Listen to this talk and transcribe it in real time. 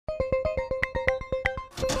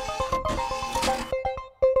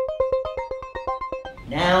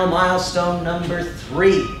Now milestone number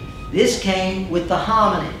 3. This came with the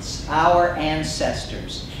hominids, our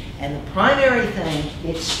ancestors. And the primary thing,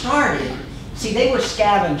 it started, see, they were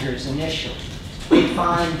scavengers initially. They'd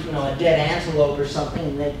find, a dead antelope or something,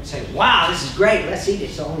 and they'd say, wow, this is great, let's eat it.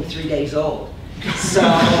 It's only 3 days old. So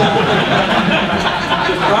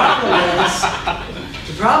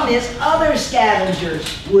the problem is other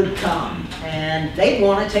scavengers would come, and they'd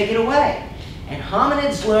want to take it away. And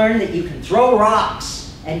hominids learned that you can throw rocks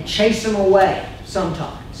and chase them away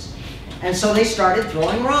sometimes. And so they started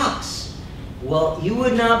throwing rocks. Well, you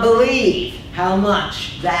would not believe how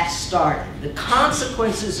much that started. The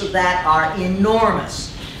consequences of that are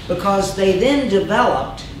enormous, because they then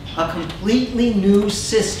developed a completely new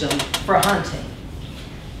system for hunting.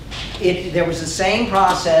 There was the same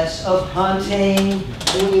process of hunting,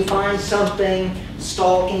 when you find something,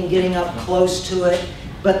 stalking, getting up close to it.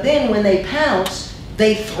 But then when they pounce,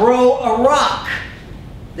 they throw a rock.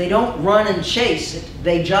 They don't run and chase it,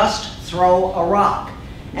 they just throw a rock.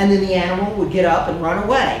 And then the animal would get up and run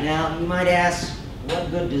away. Now, you might ask, what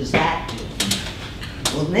good does that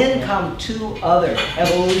do? Well, then come 2 other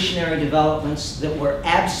evolutionary developments that were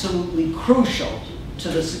absolutely crucial to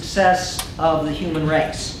the success of the human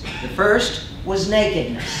race. The first was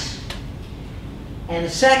nakedness. And the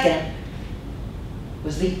second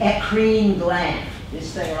was the eccrine gland.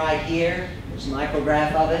 This thing right here, there's a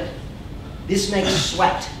micrograph of it. This makes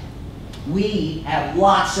sweat. We have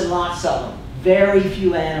lots and lots of them. Very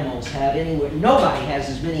few animals have anywhere. Nobody has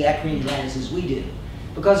as many eccrine glands as we do,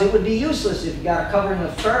 because it would be useless if you got a covering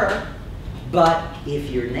of fur. But if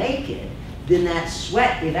you're naked, then that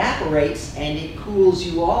sweat evaporates and it cools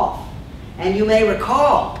you off. And you may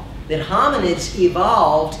recall that hominids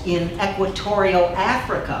evolved in equatorial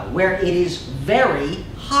Africa, where it is very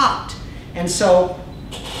hot. And so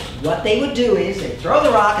what they would do is they'd throw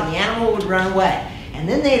the rock and the animal would run away. And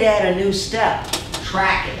then they'd add a new step,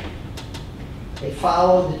 tracking. They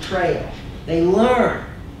followed the trail. They learn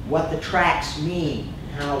what the tracks mean,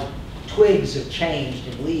 how twigs have changed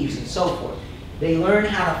and leaves and so forth. They learn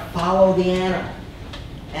how to follow the animal.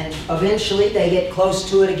 And eventually they get close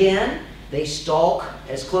to it again. They stalk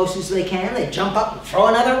as close as they can. They jump up and throw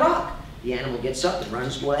another rock. The animal gets up and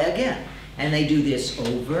runs away again. And they do this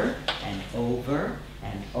over and over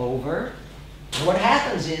and over. And what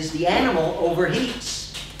happens is the animal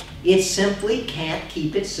overheats. It simply can't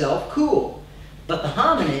keep itself cool. But the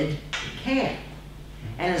hominid can.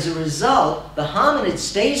 And as a result, the hominid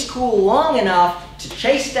stays cool long enough to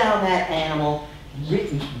chase down that animal,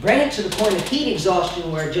 bring it to the point of heat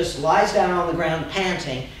exhaustion where it just lies down on the ground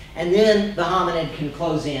panting, and then the hominid can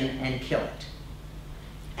close in and kill it.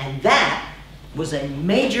 And that was a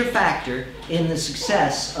major factor in the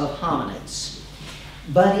success of hominids.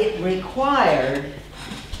 But it required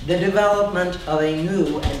the development of a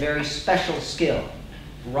new and very special skill,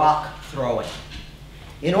 rock throwing.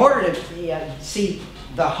 In order to see,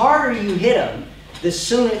 the harder you hit them, the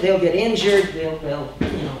sooner they'll get injured, they'll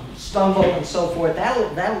stumble and so forth.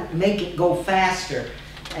 That'll make it go faster.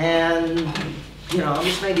 And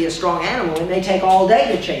this may be a strong animal. It may take all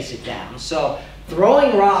day to chase it down. So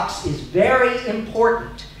throwing rocks is very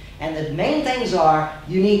important. And the main things are,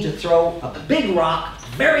 you need to throw a big rock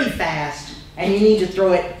very fast, and you need to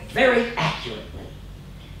throw it very accurately.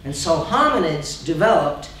 And so hominids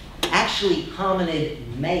developed, actually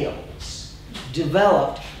hominid males,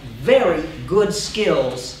 developed very good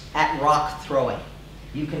skills at rock throwing.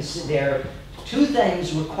 You can see there are 2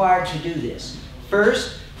 things required to do this.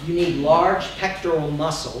 First, you need large pectoral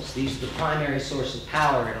muscles. These are the primary source of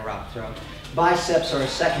power in a rock throw. Biceps are a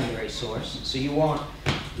secondary source. So you want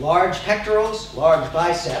large pectorals, large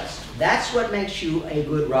biceps. That's what makes you a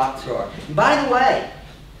good rock thrower. And by the way,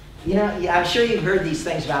 I'm sure you've heard these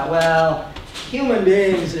things about, well, human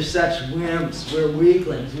beings are such wimps, we're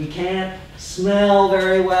weaklings. We can't smell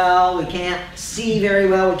very well, we can't see very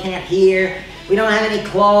well, we can't hear. We don't have any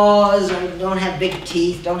claws, we don't have big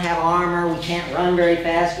teeth, don't have armor, we can't run very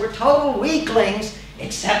fast. We're total weaklings,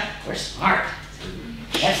 except we're smart.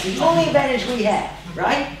 That's the only advantage we have,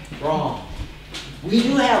 right? Wrong. We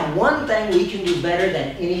do have one thing we can do better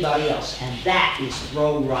than anybody else, and that is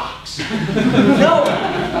throw rocks. No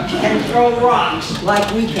one can throw rocks like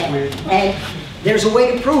we can. And there's a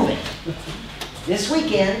way to prove it. This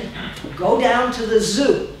weekend, go down to the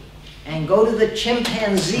zoo and go to the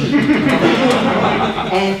chimpanzee.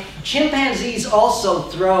 And chimpanzees also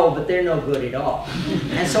throw, but they're no good at all.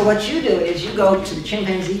 And so what you do is you go to the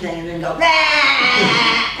chimpanzee thing and then go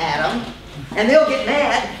at them, and they'll get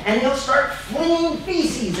mad and they'll start flinging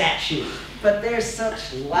feces at you. But they're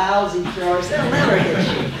such lousy throwers, they'll never hit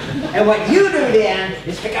you. And what you do then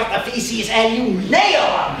is pick up the feces and you nail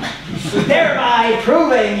them, thereby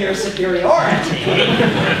proving your superiority.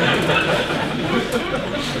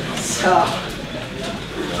 So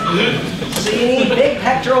you need big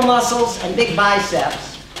pectoral muscles and big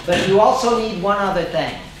biceps, but you also need one other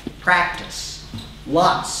thing: practice.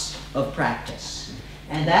 Lots of practice.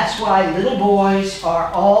 And that's why little boys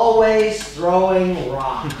are always throwing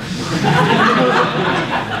rocks.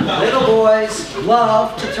 Little boys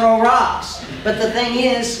love to throw rocks. But the thing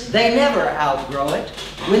is, they never outgrow it.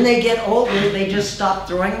 When they get older, they just stop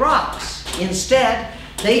throwing rocks. Instead,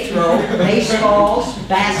 they throw baseballs,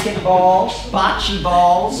 basketballs, bocce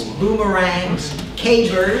balls, boomerangs,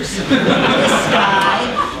 cabers, this guy,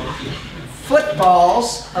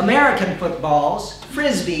 footballs, American footballs,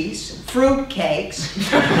 frisbees, fruit cakes,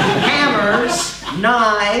 hammers,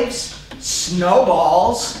 knives,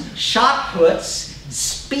 snowballs, shot puts,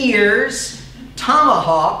 spears,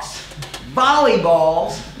 tomahawks,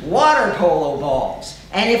 volleyballs, water polo balls.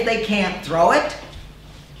 And if they can't throw it,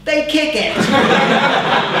 they kick it. And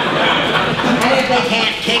if they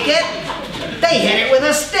can't kick it, they hit it with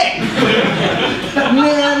a stick.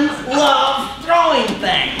 Men love throwing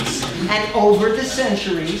things. And over the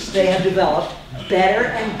centuries, they have developed better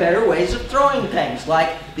and better ways of throwing things,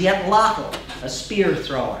 like the atlatl, a spear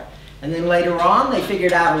thrower. And then later on, they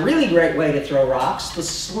figured out a really great way to throw rocks, the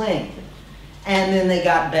sling. And then they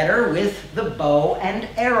got better with the bow and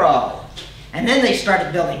arrow. And then they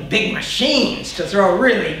started building big machines to throw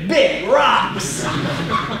really big rocks.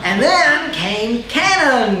 And then came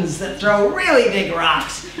cannons that throw really big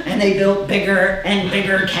rocks. And they built bigger and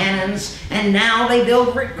bigger cannons. And now they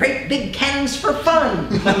build great big cannons for fun.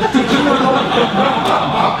 Did you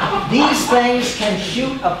know? These things can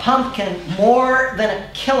shoot a pumpkin more than a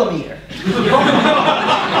kilometer.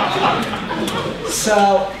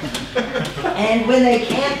 So, and when they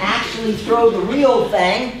can't actually throw the real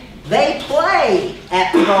thing, they play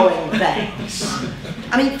at throwing things.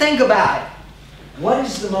 I mean, think about it. What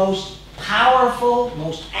is the most powerful,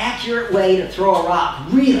 most accurate way to throw a rock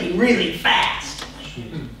really, really fast?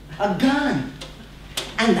 A gun.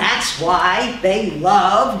 And that's why they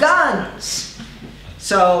love guns.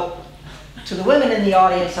 So, to the women in the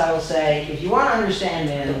audience, I will say, if you want to understand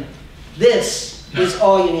men, this is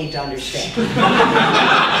all you need to understand.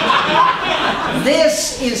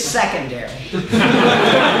 This is secondary.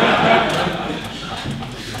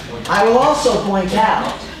 I will also point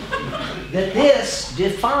out that this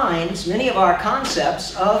defines many of our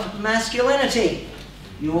concepts of masculinity.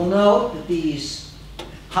 You will note that these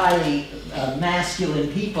highly masculine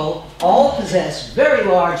people all possess very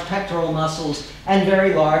large pectoral muscles and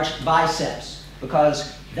very large biceps,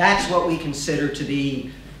 because that's what we consider to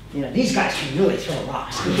be, you know, these guys can really throw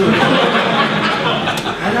rocks.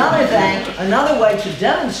 Another thing, another way to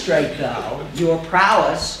demonstrate, though, your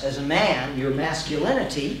prowess as a man, your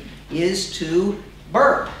masculinity, is to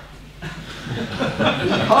burp.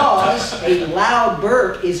 Because a loud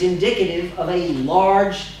burp is indicative of a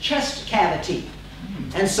large chest cavity.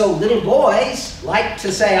 And so little boys like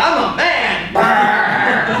to say, "I'm a man!"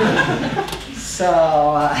 Burr! So,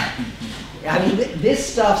 I mean, this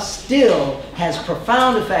stuff still has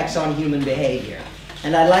profound effects on human behavior.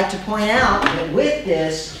 And I'd like to point out that with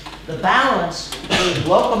this, the balance between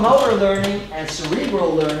locomotor learning and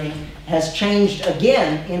cerebral learning has changed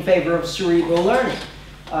again in favor of cerebral learning.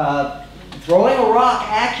 Throwing a rock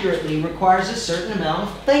accurately requires a certain amount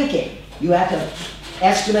of thinking. You have to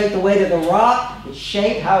estimate the weight of the rock, its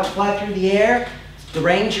shape, how it flies through the air, the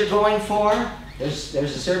range you're going for. There's a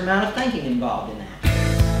certain amount of thinking involved in that.